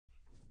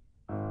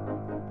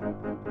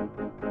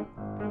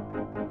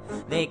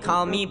They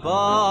call me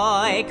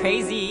boy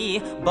crazy,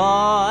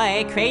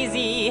 boy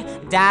crazy.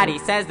 Daddy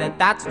says that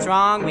that's what's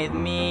wrong with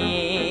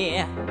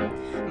me.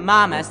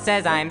 Mama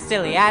says I'm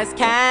silly as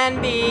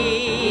can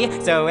be.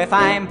 So if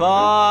I'm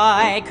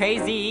boy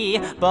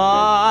crazy,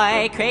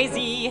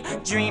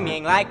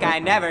 dreaming like I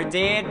never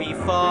did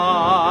before,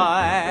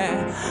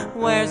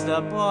 where's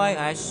the boy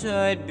I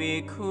should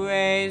be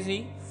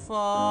crazy for?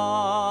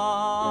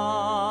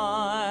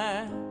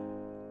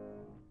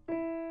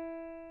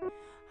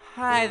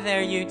 Hi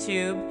there,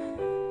 YouTube.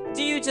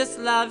 Do you just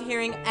love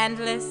hearing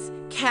endless,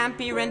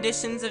 campy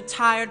renditions of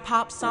tired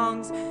pop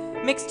songs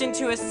mixed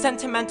into a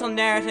sentimental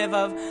narrative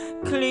of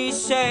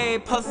cliché,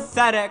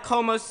 pathetic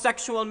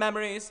homosexual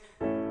memories?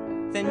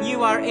 Then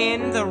you are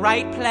in the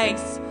right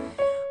place.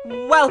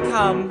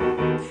 Welcome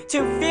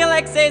to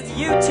Felix's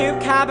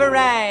YouTube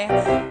Cabaret.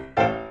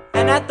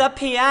 And at the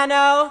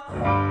piano,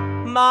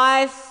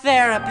 my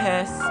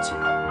therapist.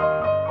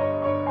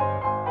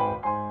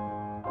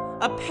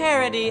 A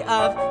parody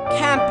of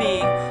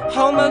campy,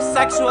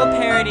 homosexual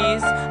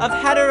parodies of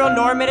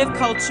heteronormative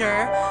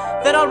culture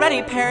that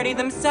already parody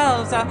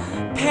themselves. A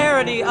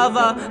parody of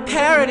a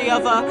parody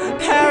of a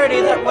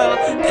parody that will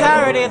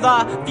parody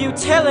the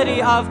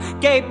futility of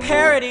gay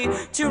parody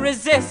to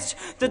resist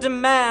the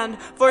demand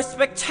for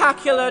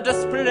spectacular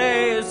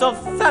displays of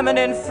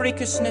feminine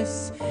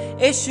freakishness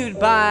issued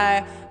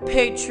by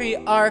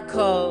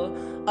patriarchal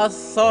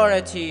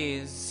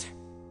authorities.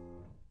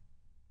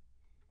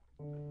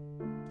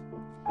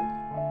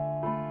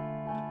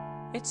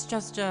 It's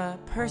just a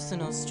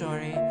personal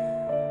story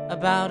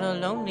about a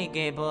lonely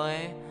gay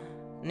boy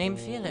named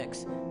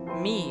Felix,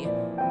 me,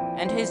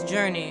 and his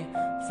journey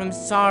from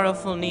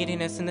sorrowful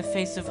neediness in the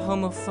face of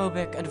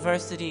homophobic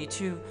adversity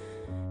to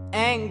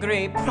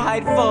angry,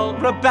 prideful,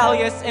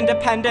 rebellious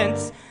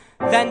independence,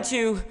 then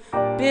to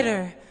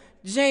bitter,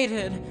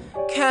 jaded,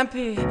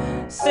 campy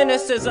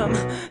cynicism,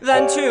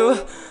 then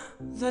to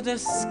the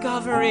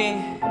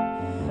discovery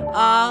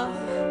of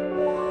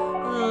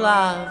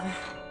love.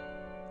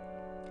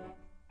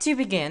 To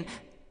begin,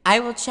 I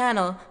will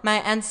channel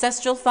my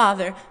ancestral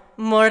father,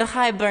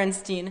 Mordechai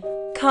Bernstein,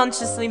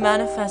 consciously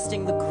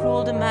manifesting the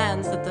cruel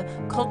demands that the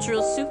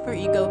cultural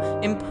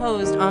superego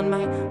imposed on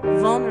my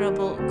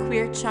vulnerable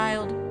queer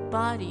child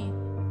body.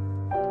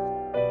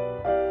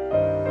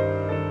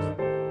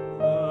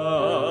 I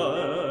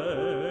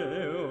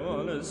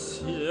wanna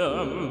see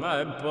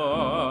my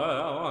boy,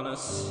 I wanna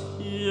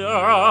see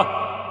ya.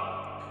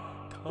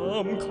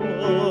 Come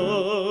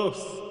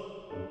close.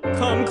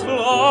 Come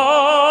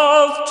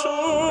close to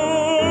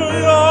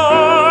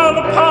your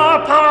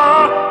papa,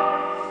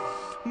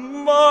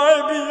 my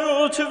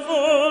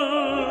beautiful,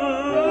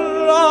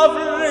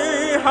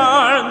 lovely,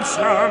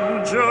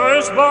 handsome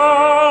Jewish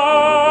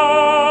boy.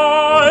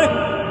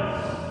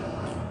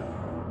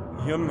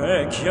 You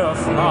make your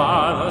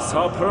father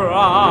so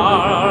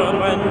proud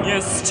when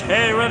you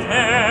stay with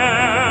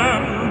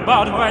him,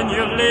 but when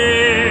you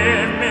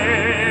leave me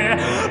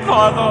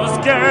for those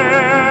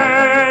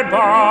gay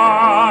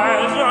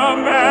boys, you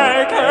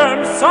make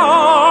him so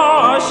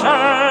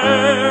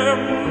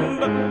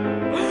ashamed.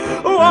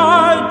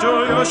 Why do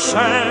you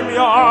shame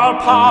your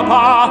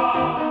papa?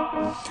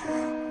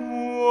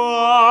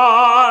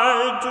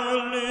 Why do you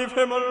leave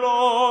him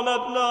alone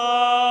at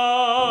night?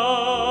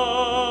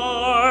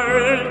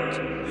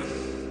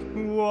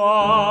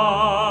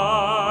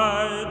 Why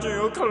do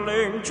you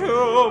cling to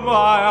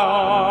my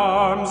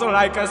arms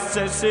like a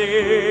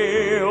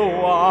sissy?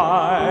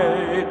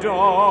 Why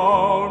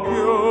don't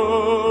you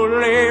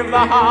leave the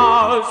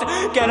house?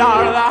 Get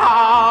out of the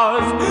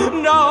house!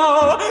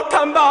 No,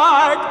 come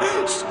back!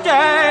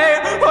 Stay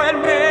with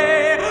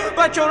me!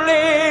 But you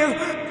leave!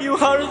 You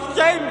are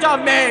ashamed of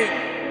me!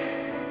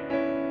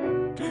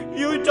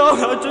 You don't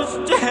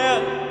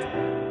understand!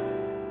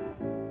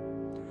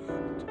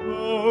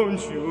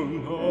 Don't you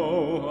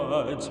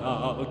know what's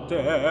out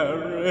there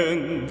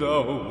in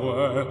the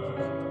world?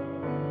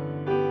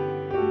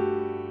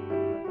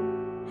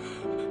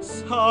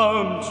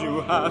 Some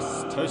Jew has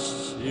to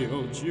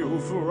shield you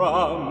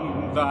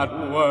from that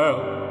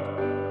world.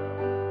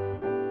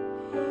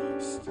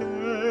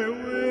 Stay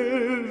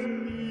with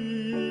me.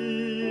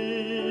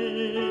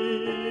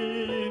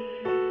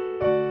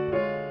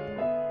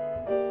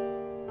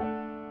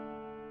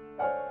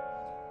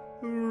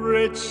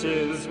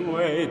 Riches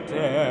wait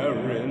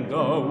there in the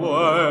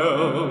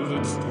world,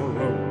 it's true.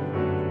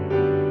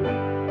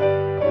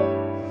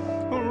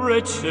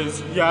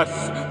 Riches, yes,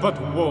 but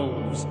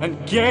wolves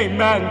and gay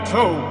men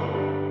too.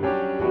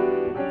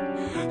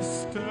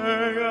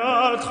 Stay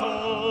at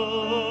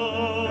home,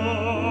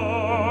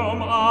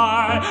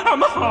 I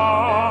am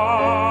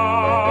home.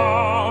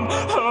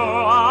 Who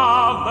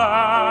out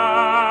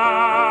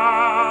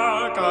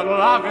there could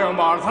love you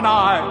more than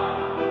I?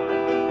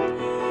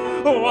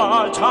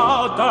 Watch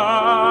out there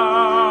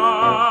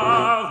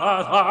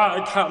that I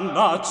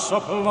cannot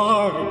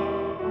supply.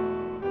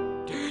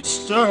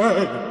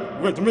 Stay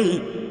with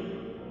me.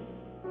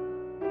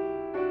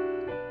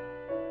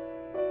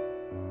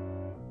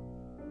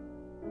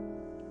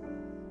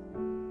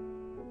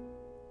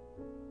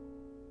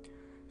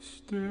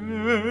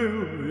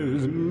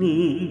 with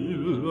me,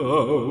 the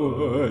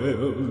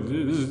world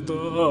is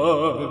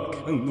dark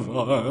and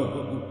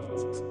wild.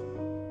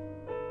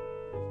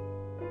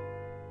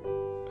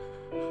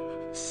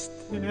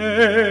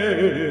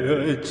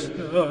 Stay,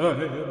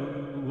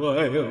 child,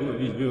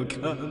 while you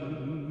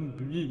can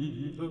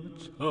be a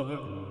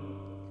child.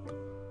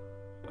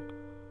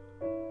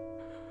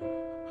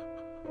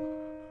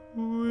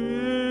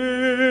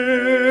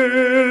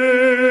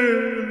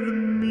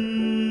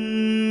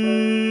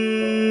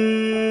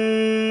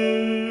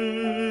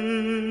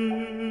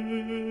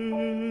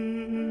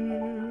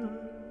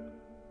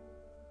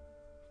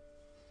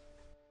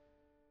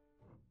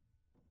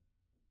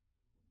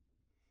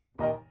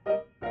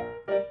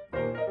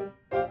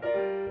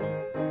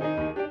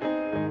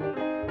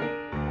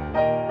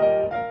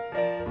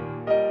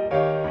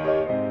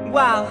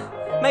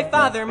 Wow, my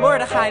father,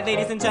 Mordechai,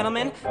 ladies and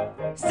gentlemen,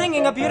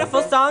 singing a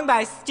beautiful song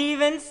by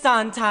Stephen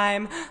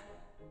Sondheim.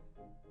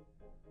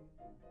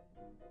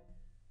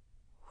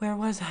 Where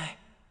was I?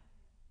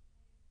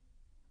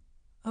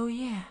 Oh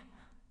yeah.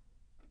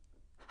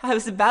 I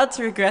was about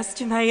to regress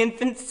to my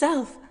infant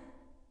self.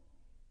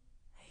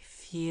 I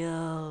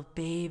feel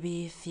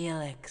baby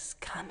Felix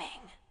coming.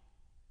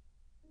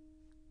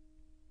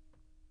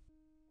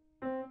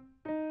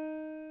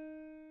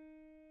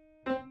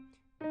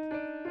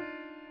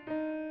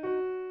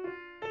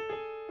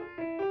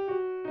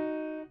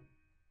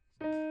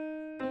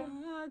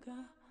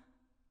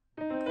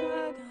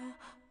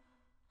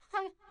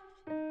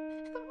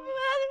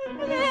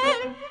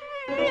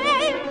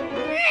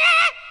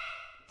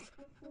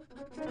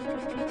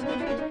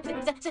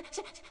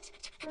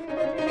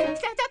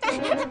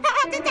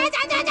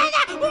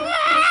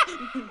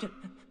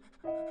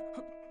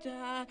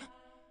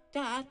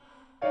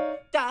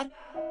 Dad.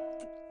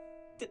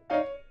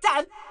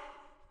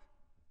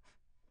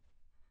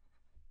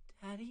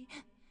 Daddy.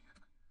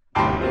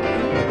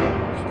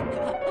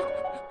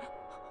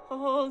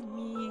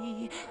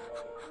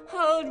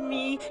 Hold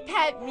me,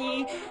 pet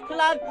me,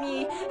 love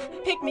me,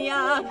 pick me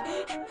up,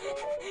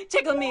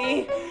 tickle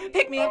me,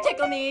 pick me up,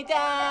 tickle me,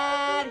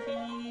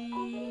 Daddy.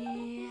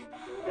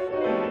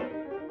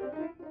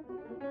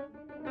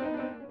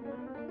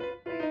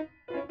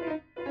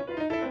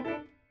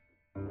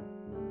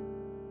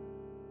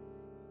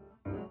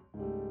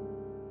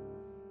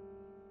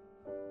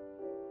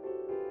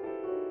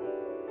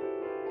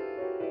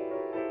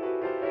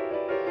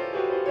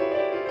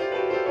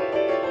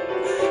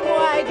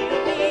 Why do you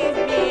leave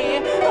me?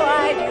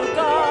 Why do you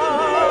go?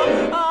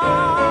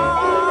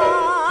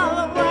 All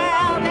the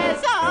world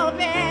is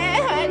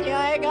open when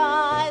you're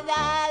gone,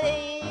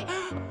 Daddy.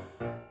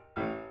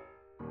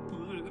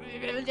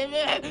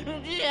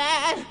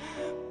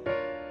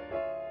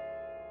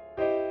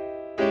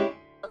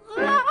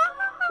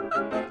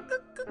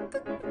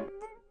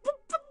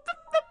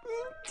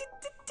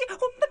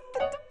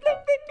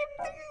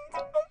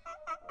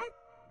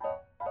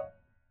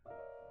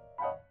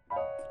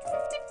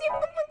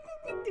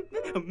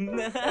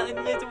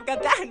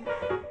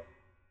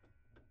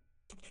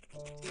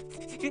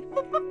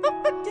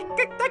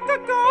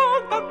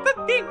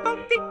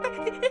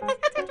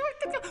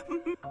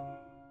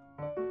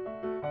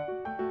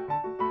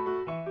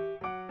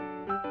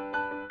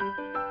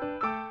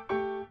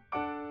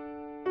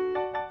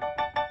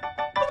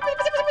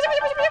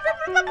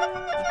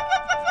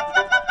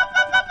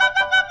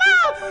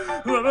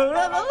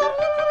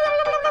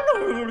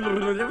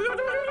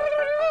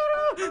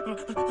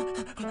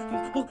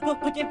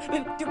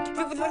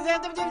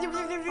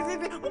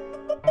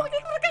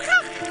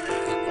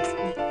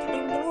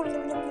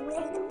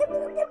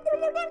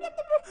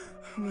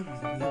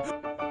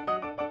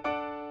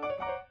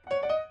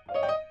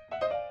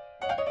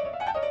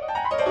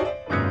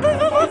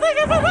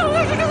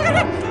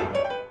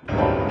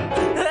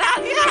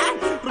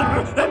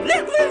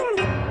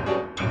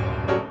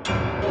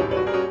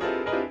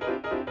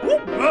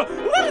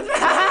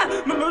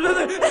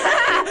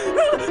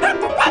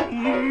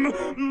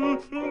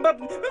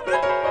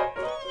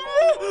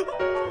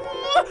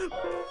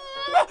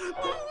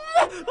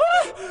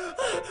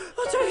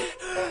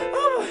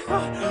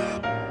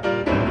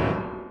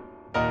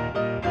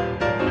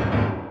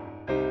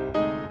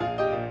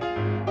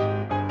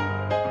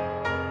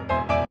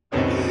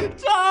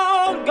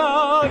 Don't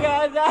go,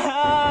 guys.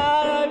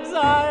 I'm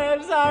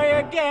sorry,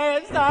 you're gay.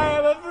 I'm sorry,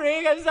 I'm a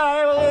freak. I'm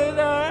sorry, I'm a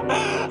loser.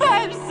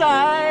 I'm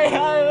sorry,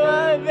 I'm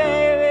a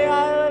baby.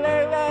 I'm a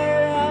big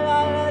baby. I'm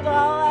not at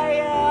all like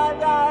you.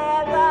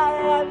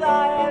 I'm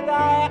sorry.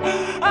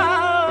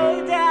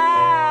 Oh, Dad.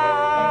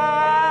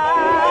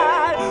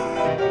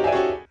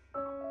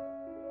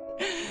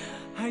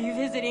 Are you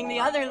visiting the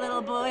other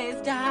little boys,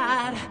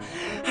 Dad?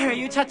 Are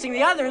you touching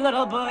the other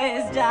little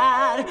boys,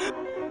 Dad?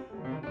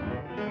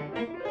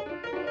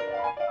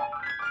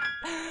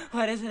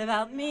 What is it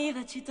about me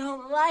that you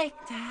don't like,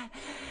 Dad?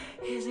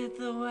 Is it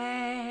the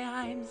way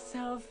I'm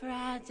so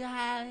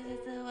fragile? Is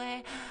it the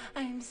way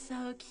I'm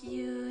so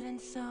cute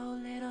and so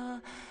little?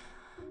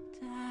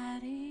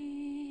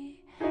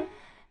 Daddy,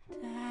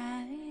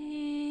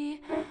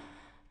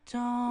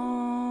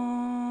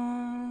 don't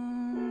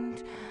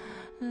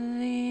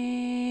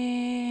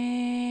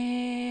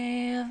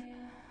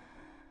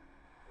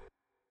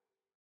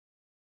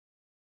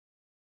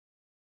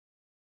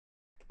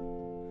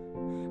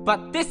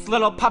But this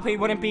little puppy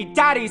wouldn't be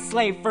daddy's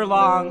slave for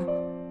long.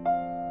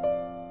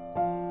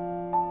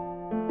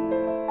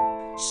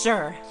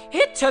 Sure,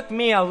 it took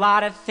me a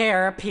lot of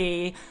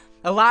therapy,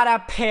 a lot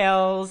of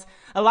pills,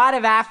 a lot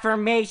of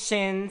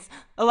affirmations,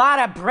 a lot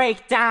of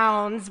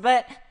breakdowns,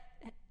 but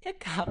it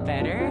got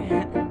better.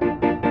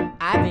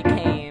 I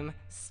became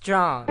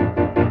strong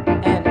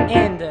and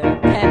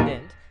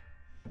independent.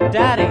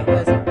 Daddy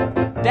was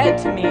dead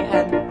to me,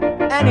 and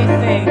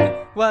anything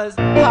was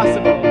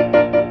possible.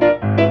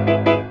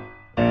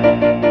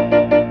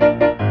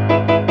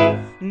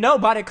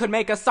 Nobody could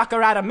make a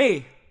sucker out of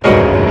me.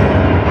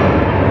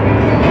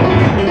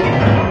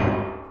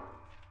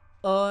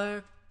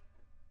 Or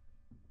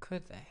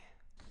could they?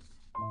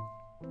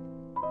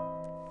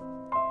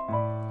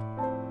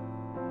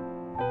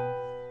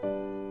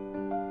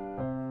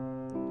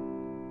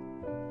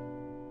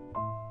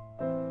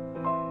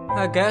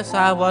 I guess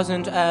I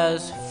wasn't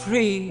as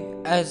free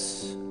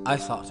as I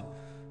thought.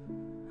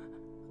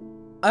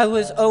 I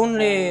was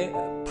only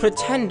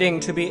pretending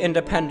to be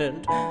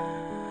independent,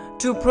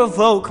 to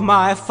provoke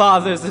my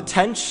father's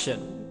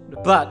attention,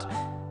 but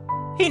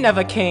he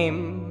never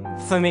came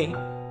for me.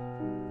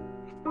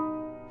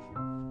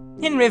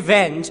 In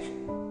revenge,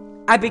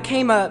 I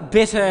became a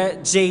bitter,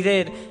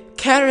 jaded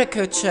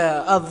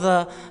caricature of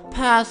the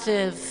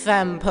passive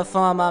femme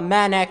performer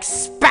men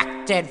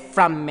expected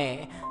from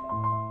me.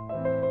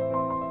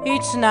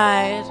 Each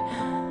night,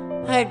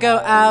 I'd go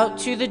out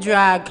to the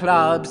drag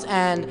clubs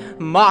and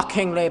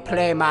mockingly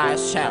play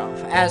myself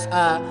as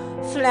a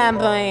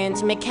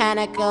flamboyant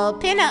mechanical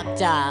pin-up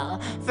doll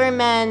for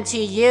men to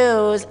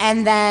use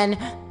and then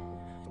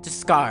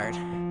discard.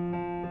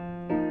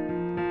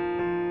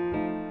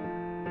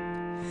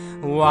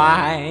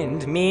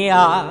 Wind me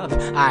up,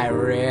 I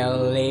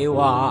really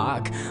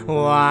walk.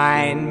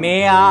 Wind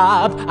me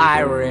up, I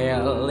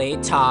really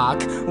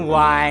talk.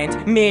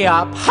 Wind me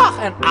up, ha,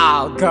 and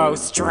I'll go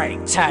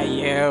straight to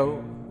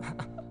you.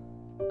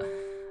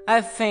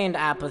 I feigned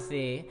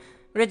apathy,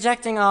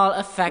 rejecting all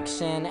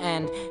affection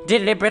and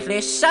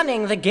deliberately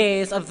shunning the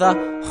gaze of the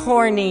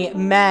horny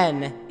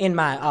men in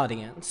my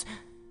audience.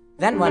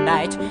 Then one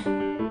night,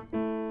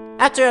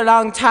 after a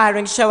long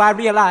tiring show, I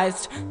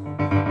realized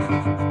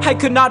I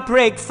could not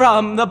break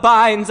from the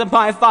binds of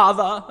my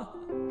father.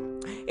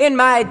 In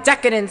my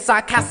decadent,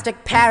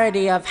 sarcastic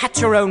parody of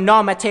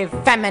heteronormative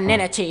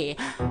femininity,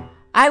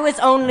 I was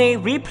only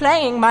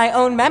replaying my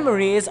own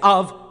memories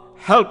of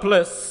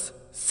helpless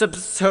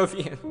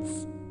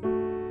subservience.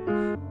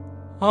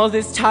 All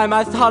this time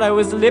I thought I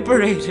was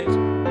liberated,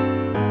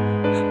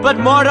 but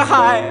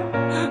Mordechai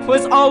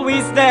was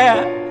always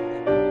there,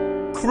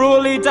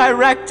 cruelly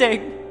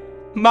directing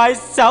my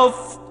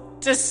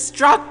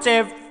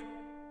self-destructive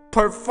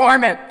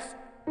performance.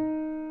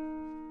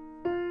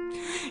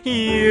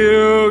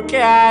 You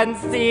can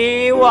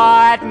see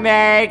what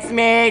makes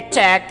me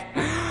tick,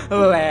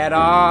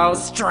 little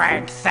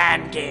strength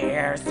and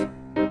gears.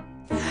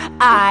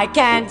 I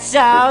can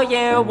show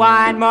you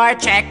one more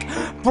trick,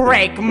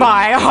 break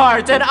my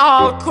heart and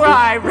I'll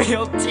cry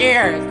real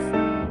tears.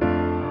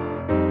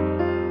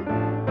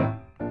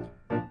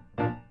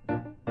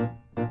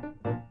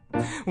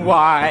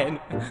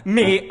 Wind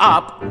me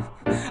up,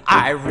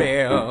 I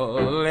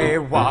really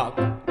walk.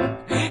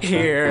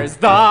 Here's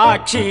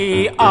the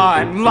key,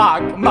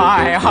 unlock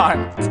my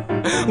heart.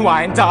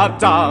 Wind up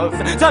dolls,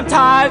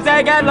 sometimes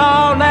they get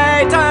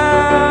lonely too.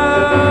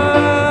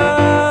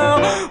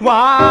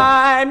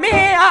 Wind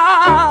me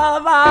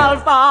up, I'll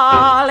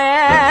fall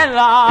in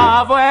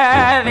love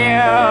with you.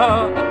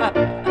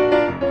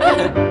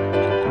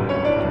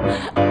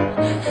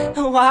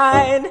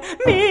 Wind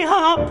me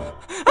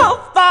up,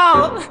 I'll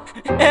fall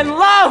in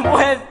love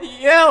with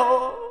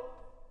you.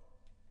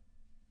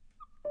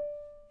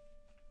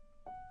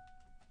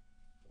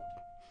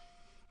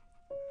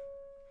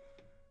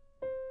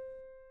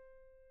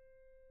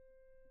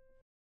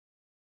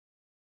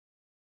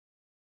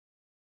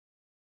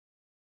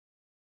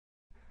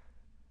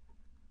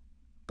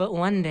 But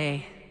one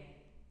day,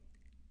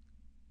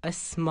 a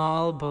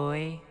small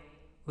boy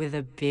with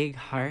a big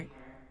heart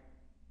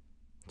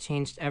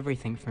changed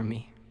everything for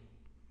me.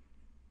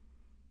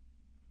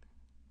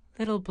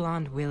 Little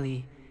blonde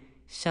Willie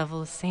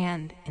shovels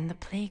sand in the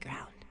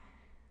playground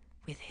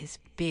with his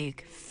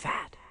big,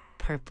 fat,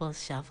 purple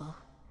shovel.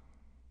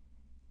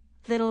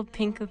 Little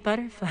pink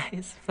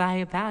butterflies fly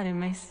about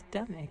in my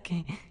stomach.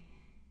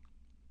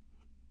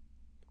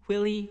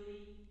 Willie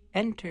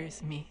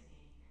enters me.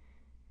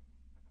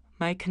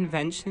 My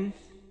conventions,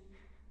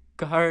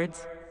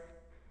 guards,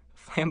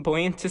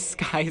 flamboyant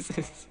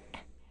disguises,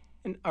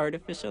 and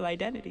artificial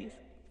identities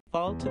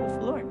fall to the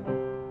floor.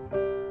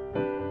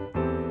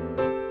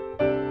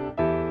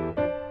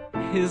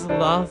 His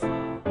love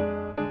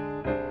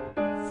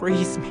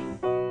frees me.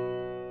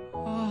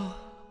 Oh.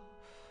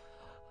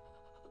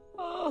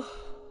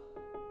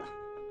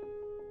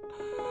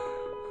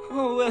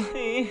 Oh,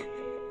 Willie.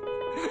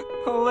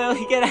 Oh,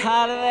 Willie, get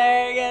out of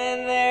there, get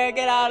in there,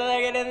 get out of there,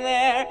 get in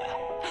there.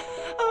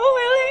 Oh,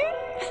 Willie.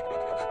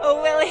 Oh,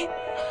 Willie.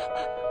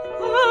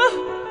 Oh.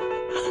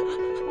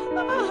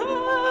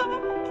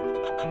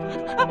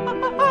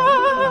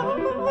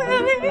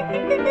 Willie!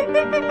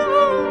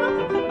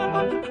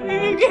 Are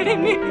you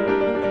kidding me?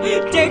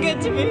 Take it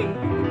to me!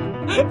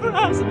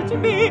 Promise it to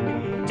me!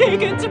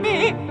 Take it to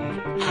me!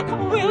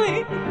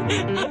 Willie!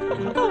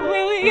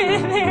 Willie, get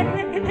in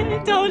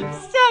there! Don't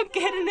stop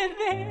getting in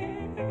there!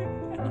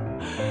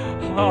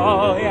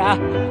 Oh, yeah!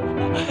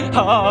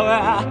 Oh,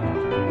 yeah!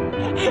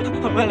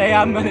 Willie,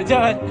 I'm gonna do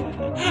it!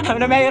 I'm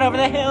gonna make it over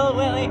the hill,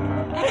 Willie!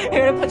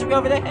 You're gonna push me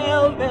over the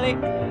hill, Willie!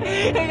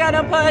 You're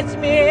gonna push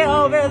me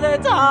over the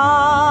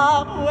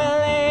top,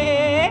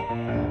 Willie!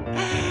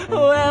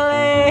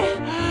 Willie!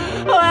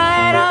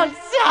 Willie, don't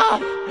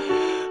stop!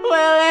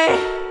 Willie!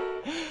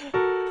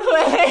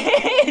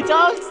 Willie,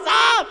 don't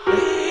stop!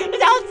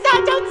 Don't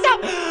stop, don't stop!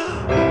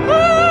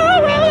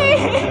 Oh, Willie!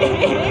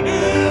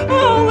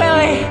 Oh,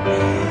 Willie!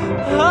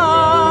 Oh,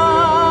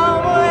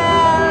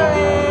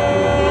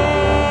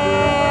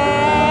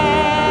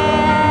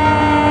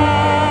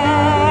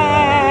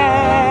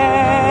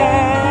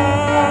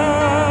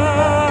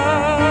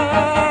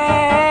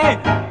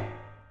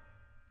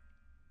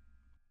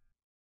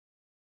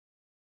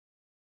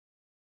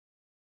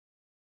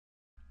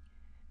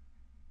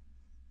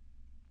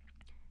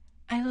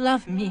 I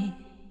love me.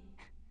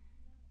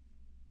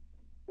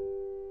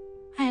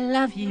 I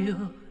love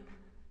you.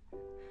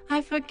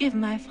 I forgive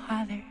my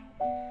father.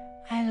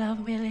 I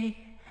love Willie.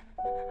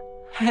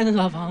 I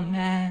love all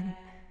men.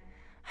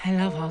 I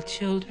love all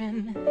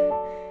children.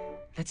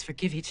 Let's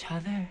forgive each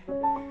other.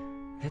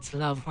 Let's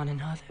love one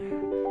another.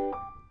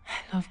 I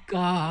love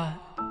God.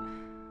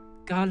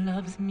 God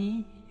loves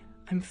me.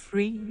 I'm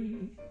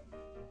free.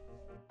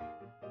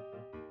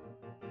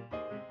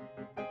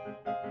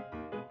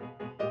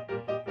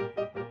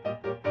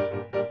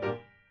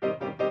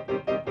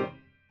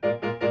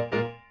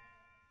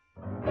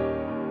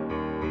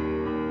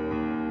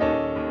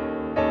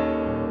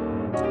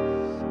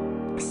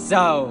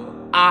 So,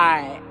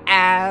 I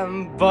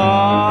am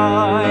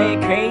boy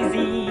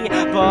crazy,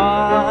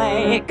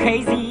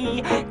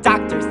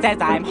 Doctor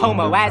says I'm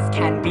homo as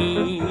can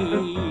be,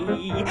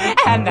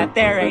 and that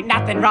there ain't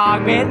nothing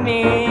wrong with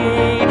me.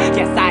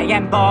 Yes, I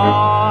am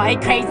boy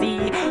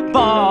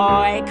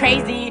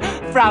crazy,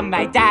 from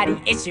my daddy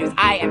issues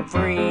I am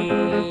free.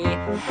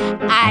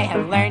 I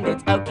have learned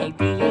it's okay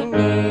being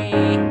me.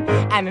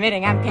 I'm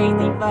admitting I'm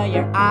crazy for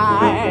your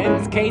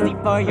arms, crazy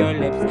for your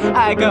lips.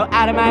 I go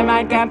out of my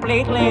mind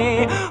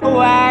completely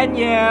when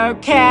you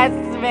kiss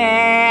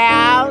me,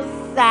 oh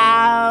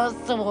so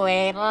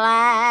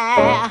sweetly.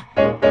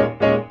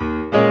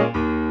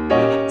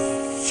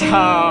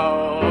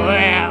 So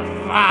if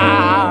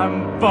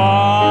I'm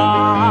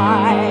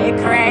boy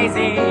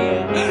crazy,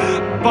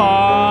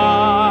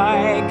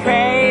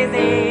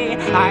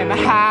 I'm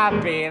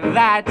happy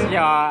that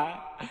you're,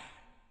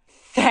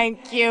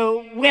 thank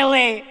you,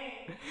 Willie,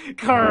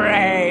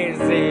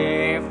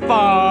 crazy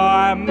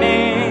for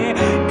me.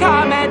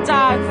 Comment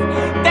us,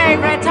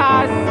 favorite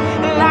us,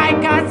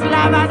 like us,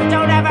 love us,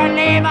 don't ever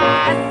leave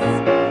us.